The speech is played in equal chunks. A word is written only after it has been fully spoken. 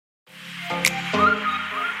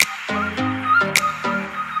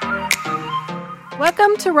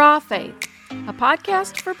Welcome to Raw Faith, a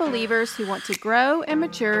podcast for believers who want to grow and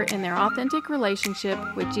mature in their authentic relationship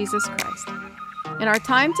with Jesus Christ. In our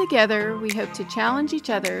time together, we hope to challenge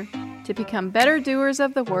each other to become better doers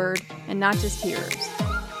of the Word and not just hearers.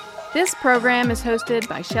 This program is hosted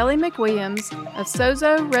by Shelley McWilliams of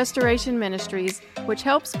Sozo Restoration Ministries, which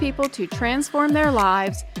helps people to transform their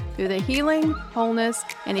lives through the healing, wholeness,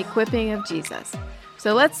 and equipping of Jesus.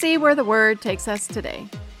 So let's see where the Word takes us today.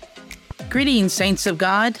 Greetings, saints of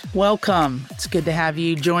God. Welcome. It's good to have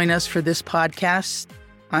you join us for this podcast.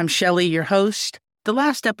 I'm Shelley, your host. The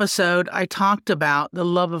last episode, I talked about the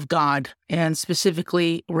love of God and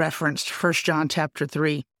specifically referenced 1 John chapter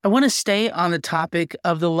 3. I want to stay on the topic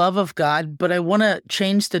of the love of God, but I want to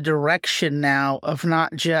change the direction now of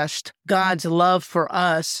not just God's love for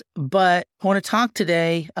us, but I want to talk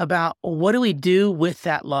today about what do we do with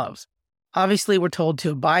that love? Obviously, we're told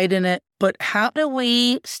to abide in it, but how do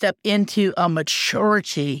we step into a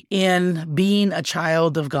maturity in being a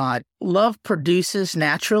child of God? Love produces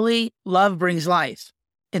naturally. Love brings life.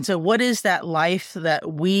 And so what is that life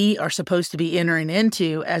that we are supposed to be entering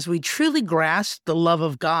into as we truly grasp the love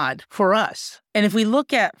of God for us? And if we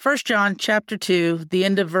look at 1 John chapter 2, the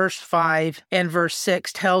end of verse 5 and verse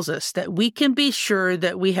 6 tells us that we can be sure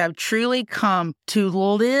that we have truly come to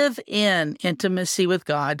live in intimacy with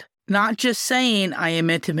God. Not just saying I am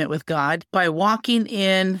intimate with God by walking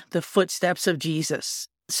in the footsteps of Jesus.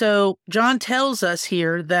 So John tells us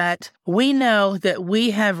here that we know that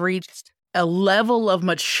we have reached a level of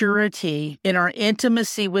maturity in our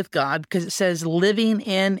intimacy with God, because it says living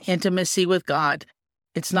in intimacy with God.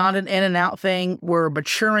 It's not an in and out thing. We're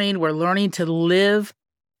maturing. We're learning to live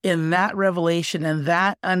in that revelation and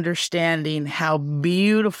that understanding how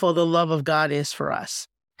beautiful the love of God is for us.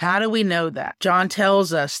 How do we know that? John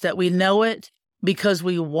tells us that we know it because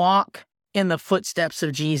we walk in the footsteps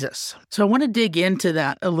of Jesus. So I want to dig into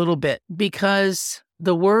that a little bit because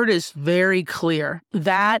the word is very clear.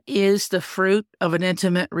 That is the fruit of an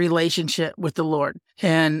intimate relationship with the Lord.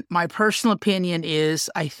 And my personal opinion is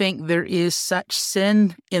I think there is such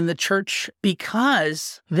sin in the church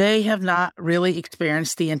because they have not really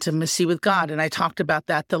experienced the intimacy with God. And I talked about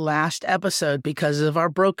that the last episode because of our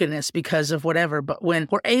brokenness, because of whatever. But when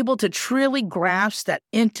we're able to truly grasp that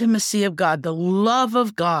intimacy of God, the love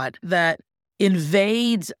of God that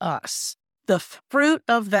invades us, the fruit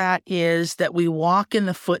of that is that we walk in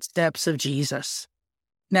the footsteps of Jesus.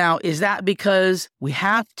 Now, is that because we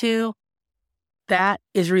have to? That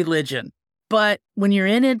is religion. But when you're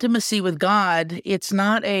in intimacy with God, it's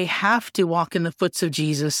not a have to walk in the footsteps of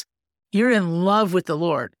Jesus. You're in love with the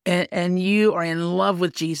Lord, and you are in love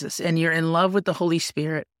with Jesus, and you're in love with the Holy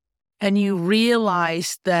Spirit. And you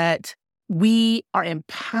realize that we are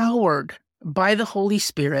empowered by the Holy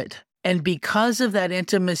Spirit. And because of that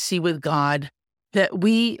intimacy with God, that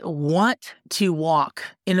we want to walk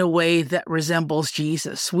in a way that resembles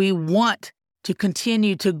Jesus. We want to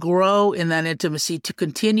continue to grow in that intimacy, to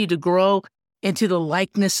continue to grow into the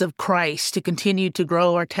likeness of Christ, to continue to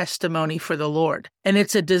grow our testimony for the Lord. And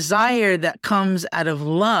it's a desire that comes out of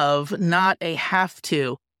love, not a have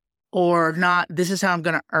to, or not, this is how I'm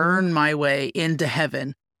going to earn my way into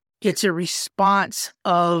heaven. It's a response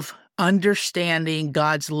of understanding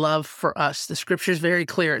God's love for us. The scripture is very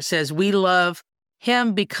clear. It says we love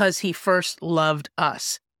him because he first loved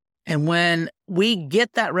us. And when we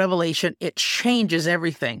get that revelation, it changes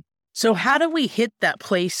everything. So how do we hit that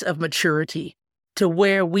place of maturity to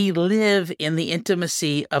where we live in the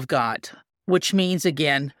intimacy of God? Which means,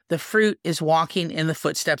 again, the fruit is walking in the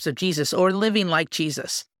footsteps of Jesus or living like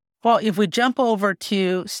Jesus. Well, if we jump over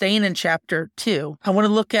to staying in chapter 2, I want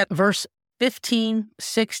to look at verse 15,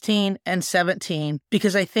 16, and 17,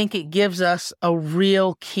 because I think it gives us a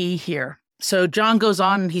real key here. So John goes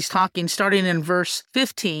on and he's talking, starting in verse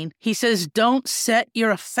 15. He says, don't set your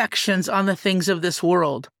affections on the things of this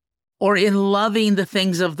world or in loving the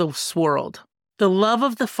things of this world. The love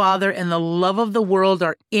of the Father and the love of the world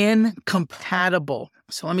are incompatible.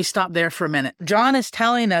 So let me stop there for a minute. John is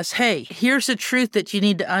telling us, hey, here's the truth that you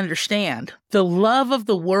need to understand. The love of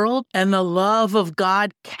the world and the love of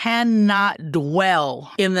God cannot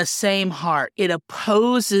dwell in the same heart. It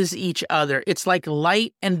opposes each other. It's like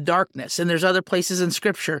light and darkness. And there's other places in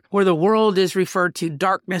Scripture where the world is referred to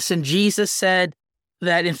darkness. And Jesus said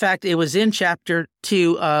that, in fact, it was in chapter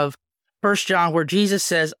 2 of 1 John where Jesus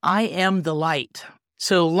says, I am the light.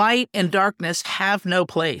 So light and darkness have no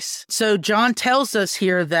place. So John tells us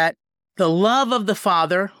here that the love of the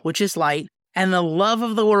Father, which is light, and the love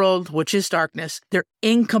of the world, which is darkness, they're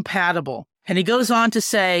incompatible. And he goes on to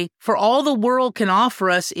say, for all the world can offer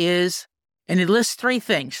us is, and he lists three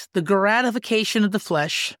things: the gratification of the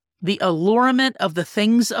flesh, the allurement of the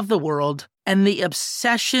things of the world, and the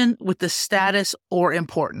obsession with the status or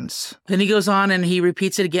importance. Then he goes on and he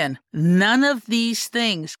repeats it again. None of these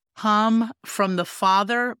things come from the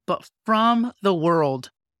Father, but from the world.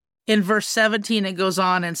 In verse 17, it goes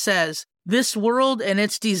on and says, this world and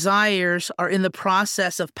its desires are in the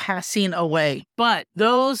process of passing away, but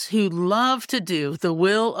those who love to do the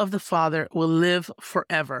will of the Father will live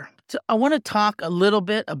forever. So I want to talk a little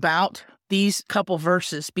bit about these couple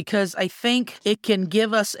verses because I think it can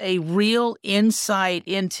give us a real insight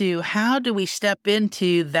into how do we step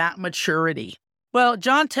into that maturity. Well,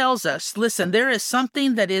 John tells us, listen, there is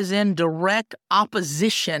something that is in direct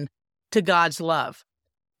opposition to God's love.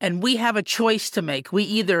 And we have a choice to make. We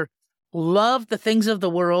either love the things of the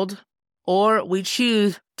world or we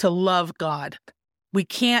choose to love God. We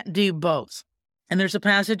can't do both. And there's a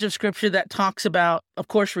passage of scripture that talks about, of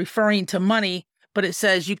course, referring to money, but it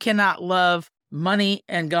says you cannot love money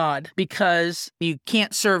and God because you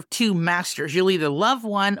can't serve two masters. You'll either love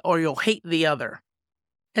one or you'll hate the other.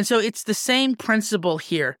 And so it's the same principle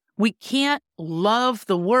here. We can't love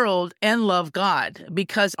the world and love God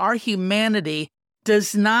because our humanity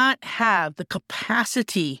does not have the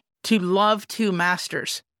capacity to love two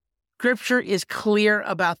masters. Scripture is clear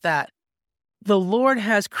about that. The Lord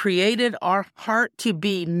has created our heart to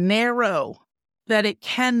be narrow, that it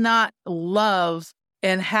cannot love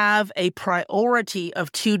and have a priority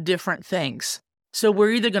of two different things. So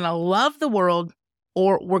we're either going to love the world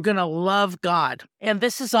or we're going to love God. And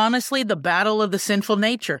this is honestly the battle of the sinful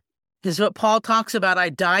nature. This is what Paul talks about. I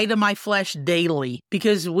die to my flesh daily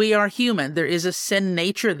because we are human. There is a sin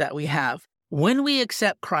nature that we have. When we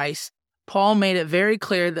accept Christ, Paul made it very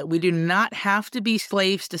clear that we do not have to be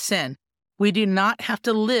slaves to sin. We do not have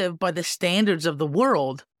to live by the standards of the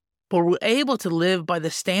world, but we're able to live by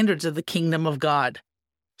the standards of the kingdom of God.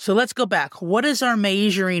 So let's go back. What is our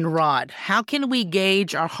measuring rod? How can we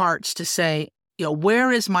gauge our hearts to say,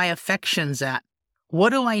 where is my affections at? What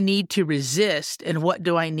do I need to resist and what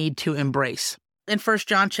do I need to embrace? In 1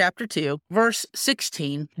 John chapter 2, verse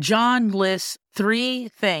 16, John lists three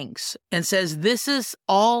things and says, this is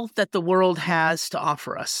all that the world has to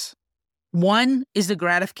offer us. One is the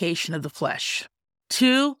gratification of the flesh.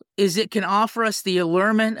 Two is it can offer us the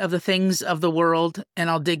allurement of the things of the world, and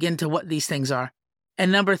I'll dig into what these things are.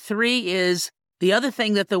 And number three is the other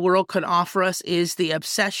thing that the world could offer us is the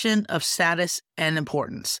obsession of status and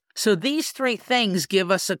importance. So these three things give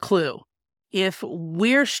us a clue. If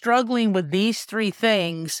we're struggling with these three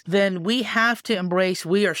things, then we have to embrace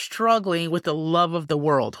we are struggling with the love of the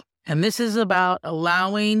world. And this is about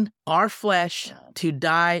allowing our flesh to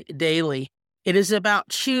die daily. It is about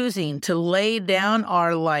choosing to lay down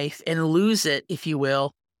our life and lose it, if you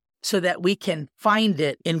will, so that we can find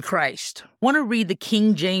it in Christ. I want to read the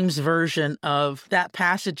King James Version of that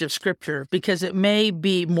passage of Scripture because it may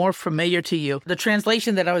be more familiar to you. The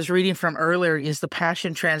translation that I was reading from earlier is the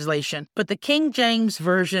Passion Translation, but the King James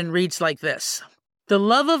Version reads like this. The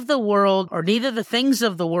love of the world, or neither the things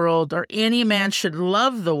of the world, or any man should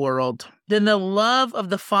love the world, then the love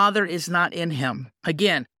of the Father is not in him.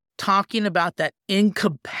 Again, talking about that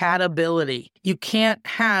incompatibility. You can't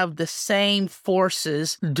have the same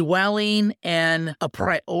forces dwelling and a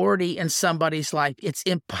priority in somebody's life. It's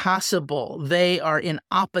impossible. They are in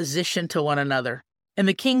opposition to one another. And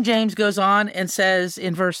the King James goes on and says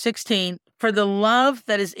in verse 16, for the love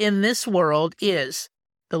that is in this world is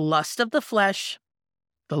the lust of the flesh,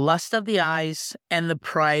 the lust of the eyes, and the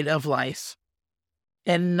pride of life,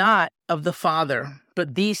 and not of the Father.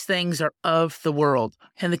 But these things are of the world.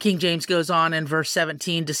 And the King James goes on in verse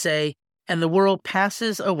 17 to say, and the world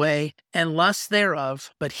passes away and lust thereof,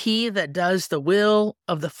 but he that does the will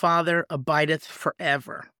of the Father abideth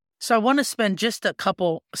forever. So I want to spend just a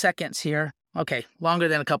couple seconds here. Okay, longer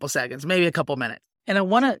than a couple seconds, maybe a couple minutes. And I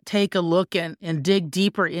want to take a look and dig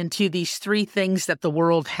deeper into these three things that the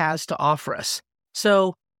world has to offer us.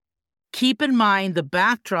 So keep in mind the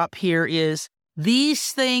backdrop here is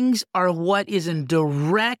these things are what is in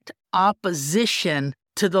direct opposition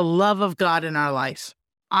to the love of God in our lives.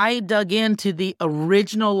 I dug into the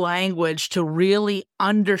original language to really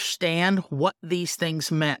understand what these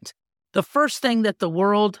things meant. The first thing that the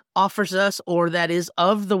world offers us, or that is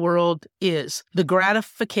of the world, is the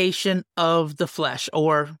gratification of the flesh,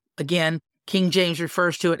 or again, King James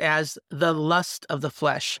refers to it as the lust of the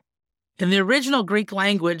flesh. In the original Greek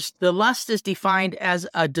language, the lust is defined as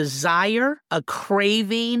a desire, a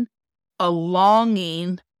craving, a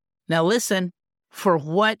longing, now listen, for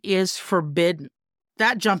what is forbidden.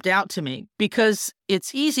 That jumped out to me because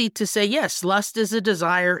it's easy to say, yes, lust is a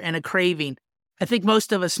desire and a craving. I think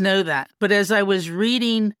most of us know that. But as I was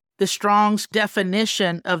reading the Strong's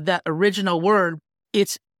definition of that original word,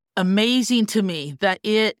 it's amazing to me that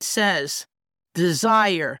it says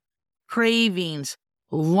desire, cravings,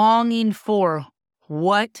 longing for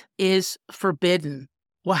what is forbidden.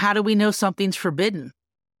 Well, how do we know something's forbidden?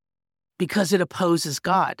 Because it opposes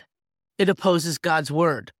God. It opposes God's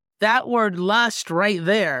word. That word lust right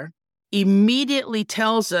there immediately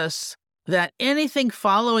tells us that anything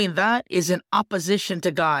following that is in opposition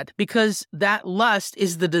to God, because that lust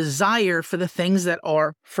is the desire for the things that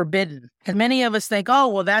are forbidden. And many of us think, oh,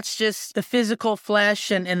 well, that's just the physical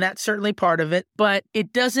flesh, and that's certainly part of it. But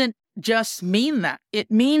it doesn't just mean that.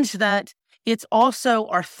 It means that it's also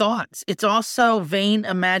our thoughts. It's also vain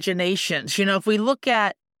imaginations. If we look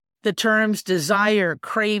at the terms desire,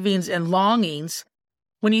 cravings, and longings,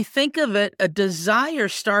 when you think of it, a desire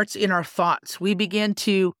starts in our thoughts. We begin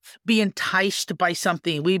to be enticed by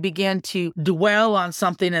something. We begin to dwell on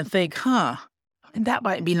something and think, and that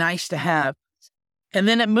might be nice to have. And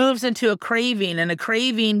then it moves into a craving, and a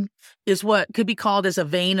craving is what could be called as a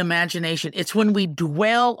vain imagination. It's when we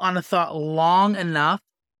dwell on a thought long enough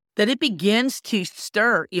that it begins to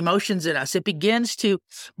stir emotions in us. It begins to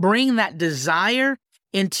bring that desire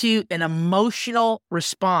into an emotional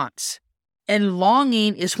response. And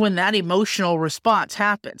longing is when that emotional response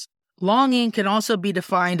happens. Longing can also be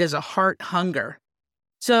defined as a heart hunger.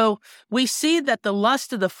 So we see that the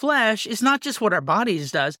lust of the flesh is not just what our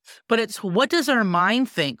bodies does, but it's what does our mind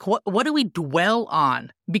think? What do we dwell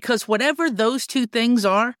on? Because whatever those two things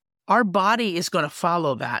are, our body is going to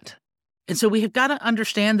follow that. And so we have got to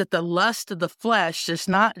understand that the lust of the flesh does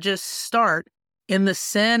not just start in the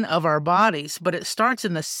sin of our bodies, but it starts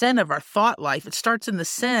in the sin of our thought life. It starts in the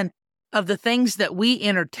sin of the things that we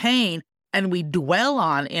entertain and we dwell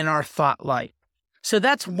on in our thought life. So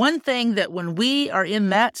that's one thing that when we are in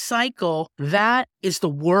that cycle, that is the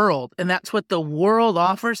world, and that's what the world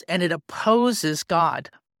offers, and it opposes God.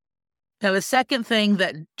 Now, the second thing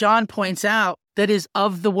that John points out that is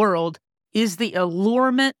of the world is the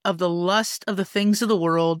allurement of the lust of the things of the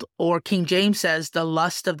world, or King James says, the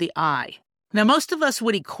lust of the eye. Now, most of us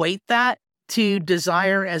would equate that to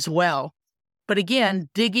desire as well. But again,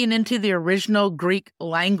 digging into the original Greek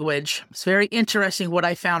language, it's very interesting what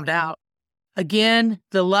I found out. Again,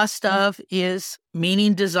 the lust of is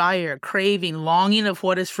meaning desire, craving, longing of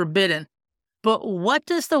what is forbidden. But what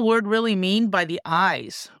does the word really mean by the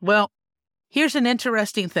eyes? Well, here's an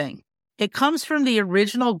interesting thing. It comes from the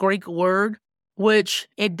original Greek word, which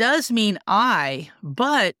it does mean eye,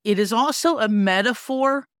 but it is also a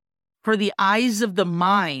metaphor for the eyes of the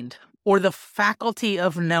mind or the faculty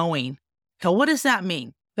of knowing. Now, what does that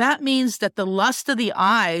mean? That means that the lust of the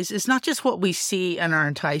eyes is not just what we see and are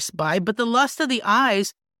enticed by, but the lust of the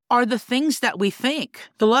eyes are the things that we think.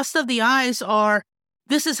 The lust of the eyes are,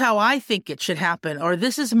 this is how I think it should happen, or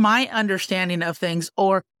this is my understanding of things,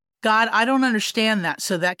 or God, I don't understand that,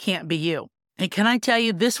 so that can't be you. And can I tell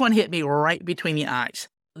you, this one hit me right between the eyes.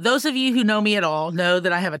 Those of you who know me at all know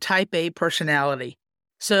that I have a type A personality.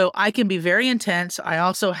 So I can be very intense. I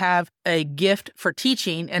also have a gift for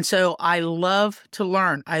teaching. And so I love to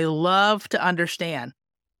learn. I love to understand.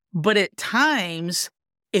 But at times,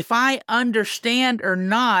 if I understand or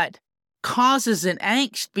not, causes an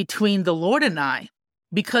angst between the Lord and I,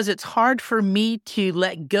 because it's hard for me to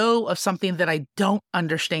let go of something that I don't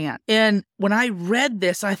understand. And when I read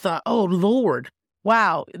this, I thought, oh, Lord,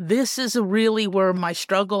 wow, this is really where my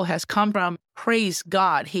struggle has come from. Praise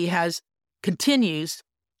God. He continues.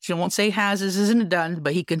 She won't say has, this isn't done,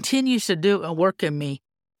 but he continues to do and work in me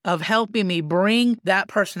of helping me bring that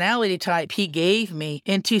personality type he gave me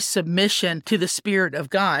into submission to the Spirit of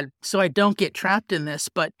God so I don't get trapped in this.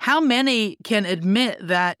 But how many can admit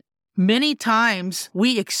that many times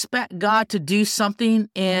we expect God to do something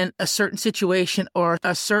in a certain situation or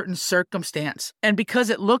a certain circumstance, and because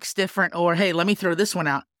it looks different, or hey, let me throw this one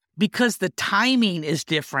out, because the timing is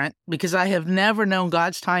different, because I have never known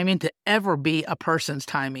God's timing to ever be a person's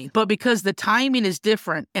timing. But because the timing is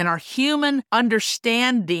different and our human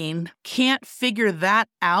understanding can't figure that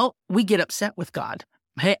out, we get upset with God.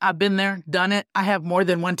 Hey, I've been there, done it. I have more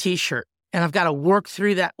than one t-shirt, and I've got to work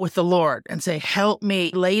through that with the Lord and say, help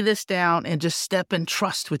me lay this down and just step in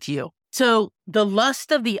trust with you. So the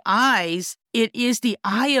lust of the eyes, it is the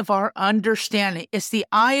eye of our understanding. It's the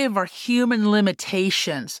eye of our human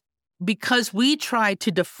limitations. Because we try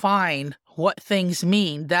to define what things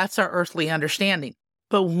mean, that's our earthly understanding.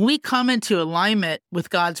 But when we come into alignment with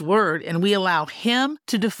God's word and we allow him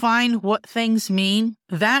to define what things mean,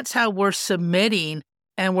 that's how we're submitting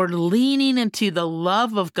and we're leaning into the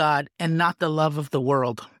love of God and not the love of the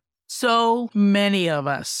world. So many of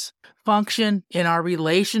us function in our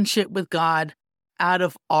relationship with God out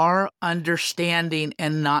of our understanding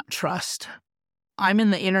and not trust. I'm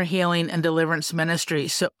in the inner healing and deliverance ministry,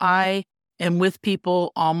 so I am with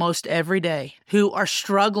people almost every day who are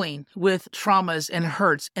struggling with traumas and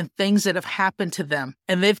hurts and things that have happened to them.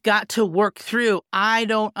 And they've got to work through, I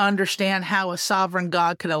don't understand how a sovereign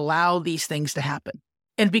God could allow these things to happen.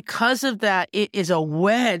 And because of that, it is a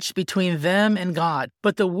wedge between them and God.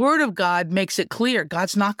 But the Word of God makes it clear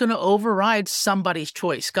God's not going to override somebody's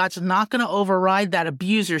choice. God's not going to override that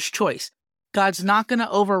abuser's choice. God's not going to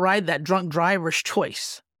override that drunk driver's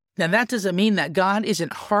choice. Now, that doesn't mean that God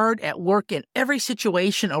isn't hard at work in every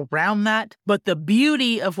situation around that. But the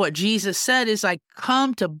beauty of what Jesus said is, I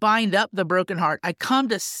come to bind up the broken heart. I come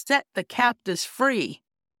to set the captives free,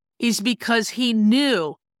 is because he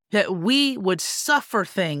knew that we would suffer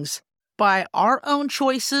things by our own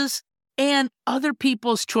choices and other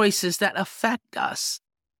people's choices that affect us.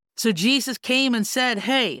 So Jesus came and said,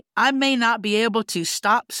 hey, I may not be able to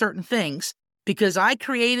stop certain things because I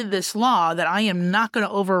created this law that I am not going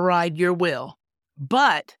to override your will.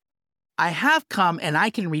 But I have come and I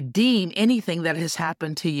can redeem anything that has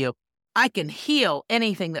happened to you. I can heal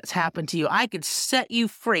anything that's happened to you. I could set you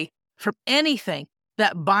free from anything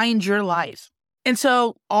that binds your life. And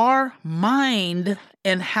so our mind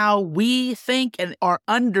and how we think and our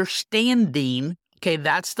understanding, okay,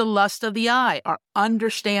 that's the lust of the eye, our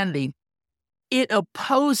understanding, it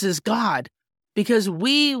opposes God because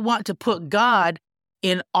we want to put God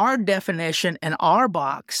in our definition and our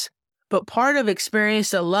box. But part of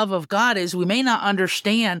experiencing the love of God is we may not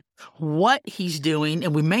understand what he's doing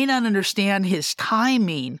and we may not understand his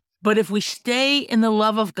timing. But if we stay in the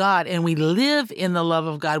love of God and we live in the love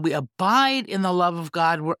of God, we abide in the love of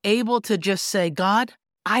God, we're able to just say, God,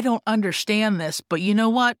 I don't understand this, but you know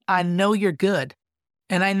what? I know you're good.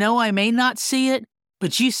 And I know I may not see it,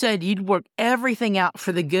 but you said you'd work everything out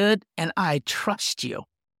for the good, and I trust you.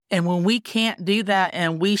 And when we can't do that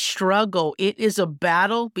and we struggle, it is a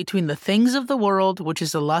battle between the things of the world, which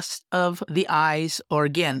is the lust of the eyes, or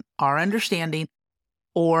again, our understanding,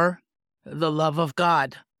 or the love of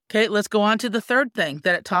God. Okay, let's go on to the third thing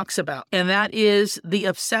that it talks about, and that is the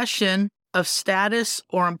obsession of status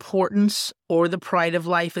or importance or the pride of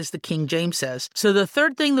life, as the King James says. So the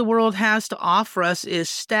third thing the world has to offer us is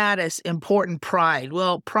status, important, pride.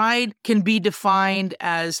 Well, pride can be defined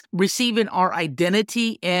as receiving our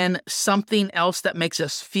identity in something else that makes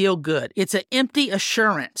us feel good. It's an empty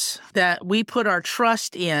assurance that we put our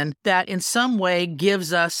trust in that in some way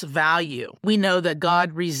gives us value. We know that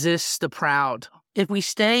God resists the proud. If we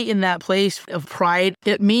stay in that place of pride,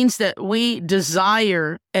 it means that we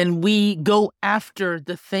desire and we go after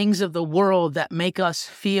the things of the world that make us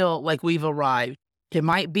feel like we've arrived. It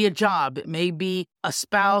might be a job. It may be a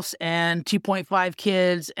spouse and 2.5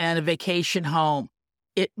 kids and a vacation home.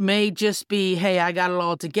 It may just be, hey, I got it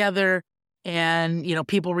all together and,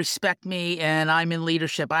 people respect me and I'm in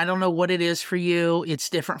leadership. I don't know what it is for you. It's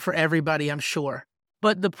different for everybody, I'm sure.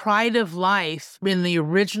 But the pride of life in the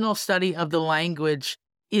original study of the language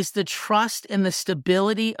is the trust and the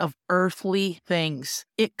stability of earthly things.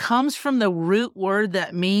 It comes from the root word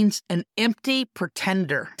that means an empty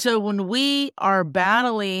pretender. So when we are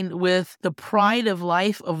battling with the pride of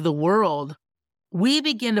life of the world, we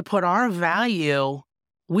begin to put our value,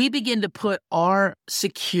 we begin to put our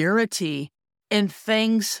security in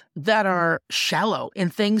things that are shallow, in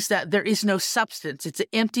things that there is no substance. It's an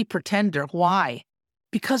empty pretender. Why?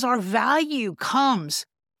 Because our value comes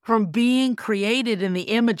from being created in the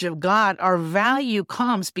image of God. Our value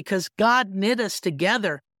comes because God knit us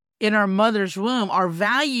together in our mother's womb. Our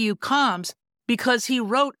value comes because he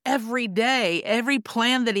wrote every day, every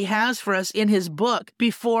plan that he has for us in his book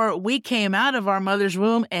before we came out of our mother's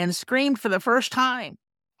womb and screamed for the first time.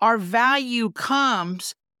 Our value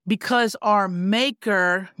comes because our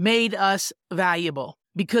Maker made us valuable,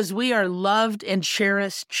 because we are loved and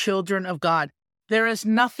cherished children of God. There is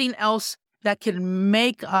nothing else that can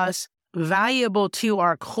make us valuable to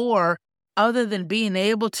our core other than being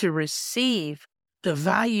able to receive the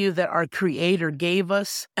value that our Creator gave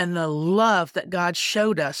us and the love that God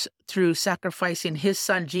showed us through sacrificing his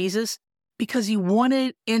son, Jesus, because he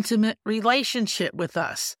wanted intimate relationship with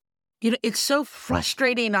us. It's so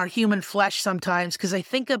frustrating, our human flesh sometimes, because I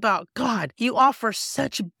think about, God, you offer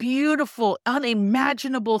such beautiful,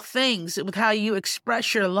 unimaginable things with how you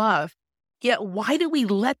express your love. Yet why do we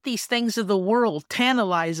let these things of the world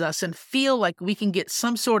tantalize us and feel like we can get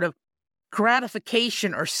some sort of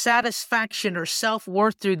gratification or satisfaction or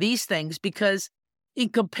self-worth through these things? Because in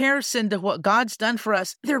comparison to what God's done for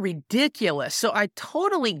us, they're ridiculous. So I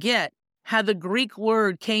totally get how the Greek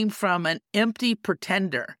word came from an empty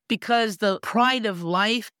pretender, because the pride of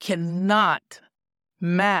life cannot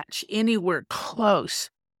match anywhere close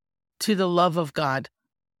to the love of God.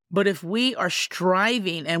 But if we are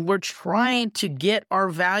striving and we're trying to get our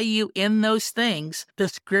value in those things, the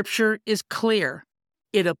scripture is clear.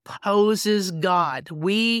 It opposes God.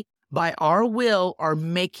 We, by our will, are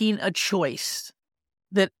making a choice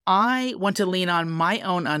that I want to lean on my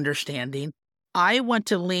own understanding. I want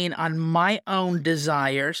to lean on my own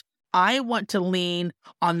desires. I want to lean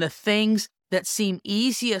on the things that seem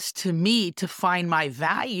easiest to me to find my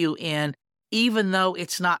value in, even though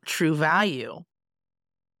it's not true value.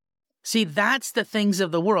 See, that's the things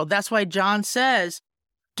of the world. That's why John says,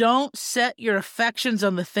 don't set your affections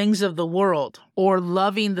on the things of the world or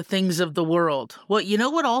loving the things of the world. Well, you know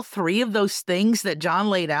what all three of those things that John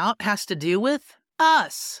laid out has to do with?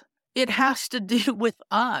 Us. It has to do with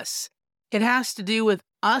us. It has to do with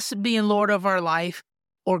us being Lord of our life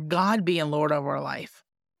or God being Lord of our life.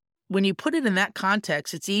 When you put it in that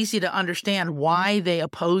context, it's easy to understand why they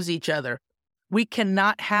oppose each other. We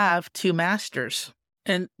cannot have two masters.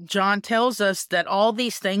 And John tells us that all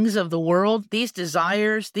these things of the world, these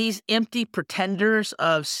desires, these empty pretenders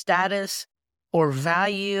of status or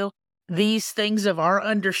value, these things of our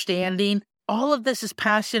understanding, all of this is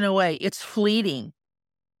passing away. It's fleeting.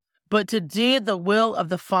 But to do the will of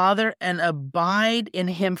the Father and abide in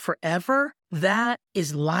Him forever, that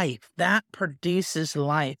is life. That produces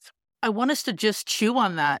life. I want us to just chew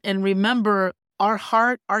on that and remember our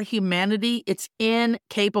heart, our humanity, it's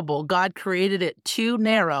incapable. God created it too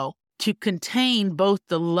narrow to contain both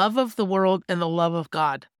the love of the world and the love of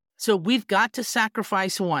God. So we've got to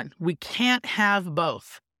sacrifice one. We can't have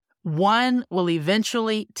both. One will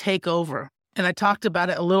eventually take over. And I talked about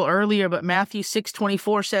it a little earlier, but Matthew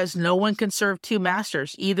 6:24 says, no one can serve two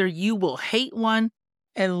masters. Either you will hate one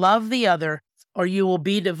and love the other, or you will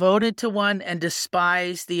be devoted to one and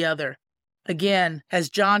despise the other. Again, as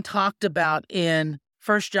John talked about in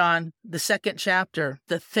 1 John, the 2nd chapter,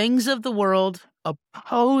 the things of the world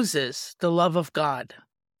opposes the love of God.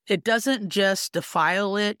 It doesn't just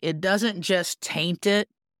defile it. It doesn't just taint it.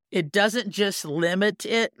 It doesn't just limit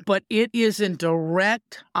it, but it is in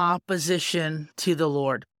direct opposition to the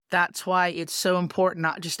Lord. That's why it's so important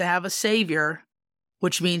not just to have a Savior,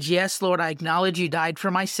 which means, yes, Lord, I acknowledge you died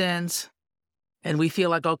for my sins, and we feel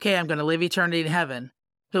like, okay, I'm going to live eternity in heaven.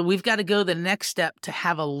 But we've got to go the next step to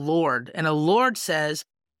have a Lord. And a Lord says,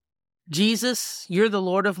 Jesus, you're the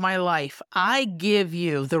Lord of my life. I give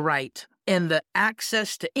you the right and the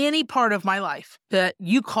access to any part of my life that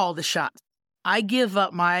you call the shots. I give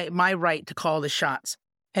up my right to call the shots.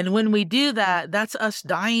 And when we do that, that's us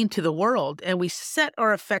dying to the world. And we set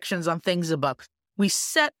our affections on things above. We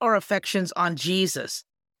set our affections on Jesus.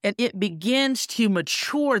 And it begins to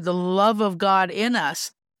mature the love of God in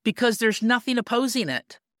us because there's nothing opposing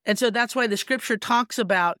it. And so that's why the scripture talks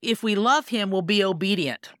about if we love him, we'll be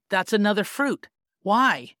obedient. That's another fruit.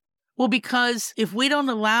 Why? Well, because if we don't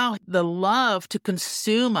allow the love to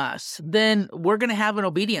consume us, then we're going to have an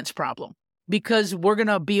obedience problem. Because we're going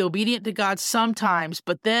to be obedient to God sometimes,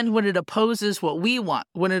 but then when it opposes what we want,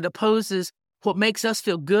 when it opposes what makes us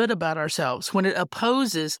feel good about ourselves, when it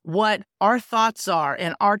opposes what our thoughts are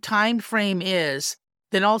and our time frame is,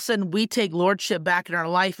 then all of a sudden we take lordship back in our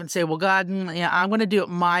life and say, well, God, I'm going to do it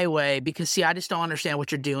my way because, see, I just don't understand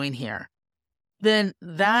what you're doing here. Then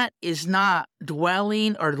that is not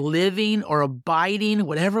dwelling or living or abiding,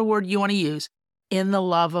 whatever word you want to use, in the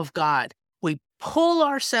love of God. We pull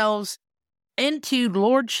ourselves into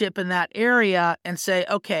lordship in that area and say,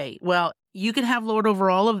 okay, well, you can have Lord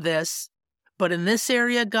over all of this, but in this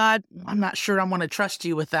area, God, I'm not sure I want to trust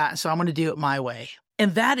you with that, so I'm going to do it my way.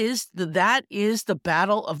 And that is the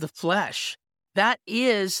battle of the flesh. That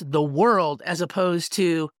is the world as opposed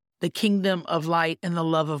to the kingdom of light and the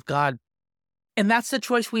love of God. And that's the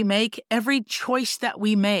choice we make. Every choice that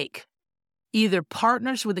we make either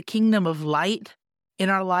partners with the kingdom of light in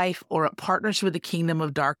our life or it partners with the kingdom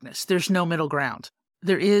of darkness. There's no middle ground.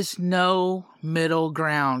 There is no middle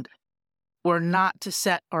ground. We're not to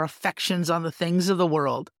set our affections on the things of the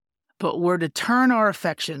world, but we're to turn our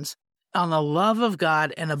affections on the love of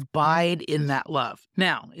God and abide in that love.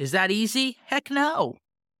 Now, is that easy? Heck no.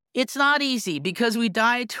 It's not easy because we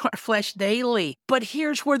die to our flesh daily. But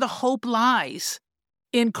here's where the hope lies.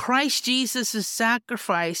 In Christ Jesus'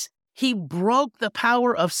 sacrifice, he broke the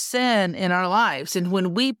power of sin in our lives. And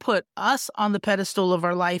when we put us on the pedestal of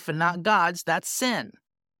our life and not God's, that's sin.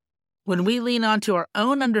 When we lean onto our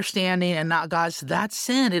own understanding and not God's, that's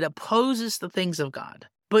sin. It opposes the things of God.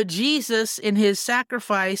 But Jesus, in his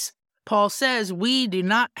sacrifice, Paul says we do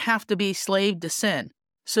not have to be slave to sin.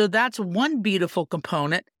 So that's one beautiful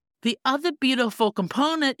component. The other beautiful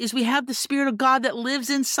component is we have the Spirit of God that lives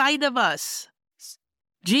inside of us.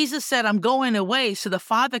 Jesus said, I'm going away so the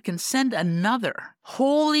Father can send another.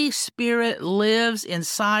 Holy Spirit lives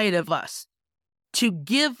inside of us to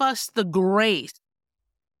give us the grace.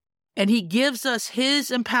 And he gives us his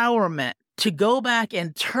empowerment to go back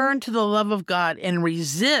and turn to the love of God and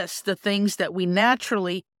resist the things that we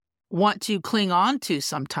naturally want to cling on to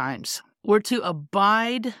sometimes. We're to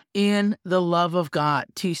abide in the love of God,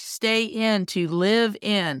 to stay in, to live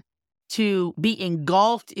in, to be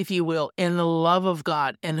engulfed, if you will, in the love of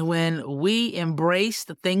God. And when we embrace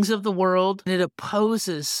the things of the world, it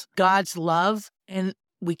opposes God's love, and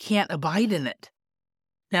we can't abide in it.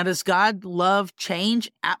 Now, does God's love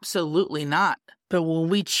change? Absolutely not. But when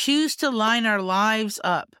we choose to line our lives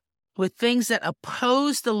up with things that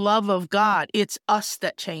oppose the love of God, it's us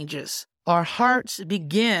that changes. Our hearts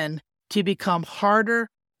begin to become harder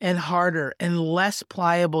and harder and less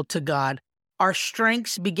pliable to God. Our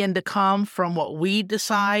strengths begin to come from what we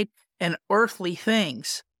decide and earthly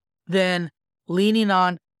things than leaning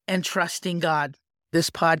on and trusting God. This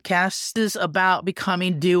podcast is about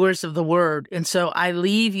becoming doers of the word. And so I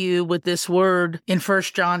leave you with this word in 1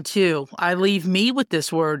 John 2. I leave me with this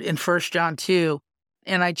word in 1 John 2.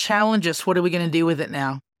 And I challenge us, what are we going to do with it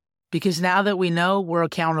now? Because now that we know, we're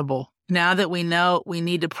accountable. Now that we know, we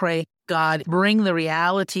need to pray, God, bring the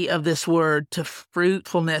reality of this word to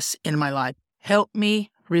fruitfulness in my life. Help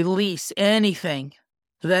me release anything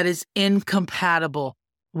that is incompatible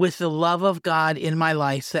with the love of God in my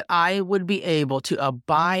life, that I would be able to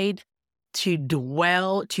abide, to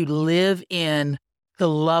dwell, to live in the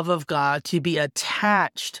love of God, to be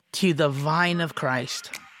attached to the vine of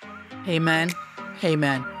Christ. Amen.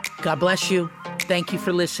 Amen. God bless you. Thank you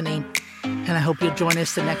for listening, and I hope you'll join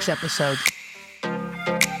us the next episode.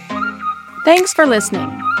 Thanks for listening.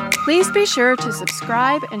 Please be sure to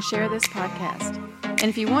subscribe and share this podcast. And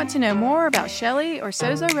if you want to know more about Shelley or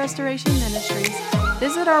Sozo Restoration Ministries,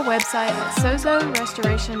 visit our website at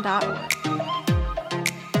sozorestoration.org.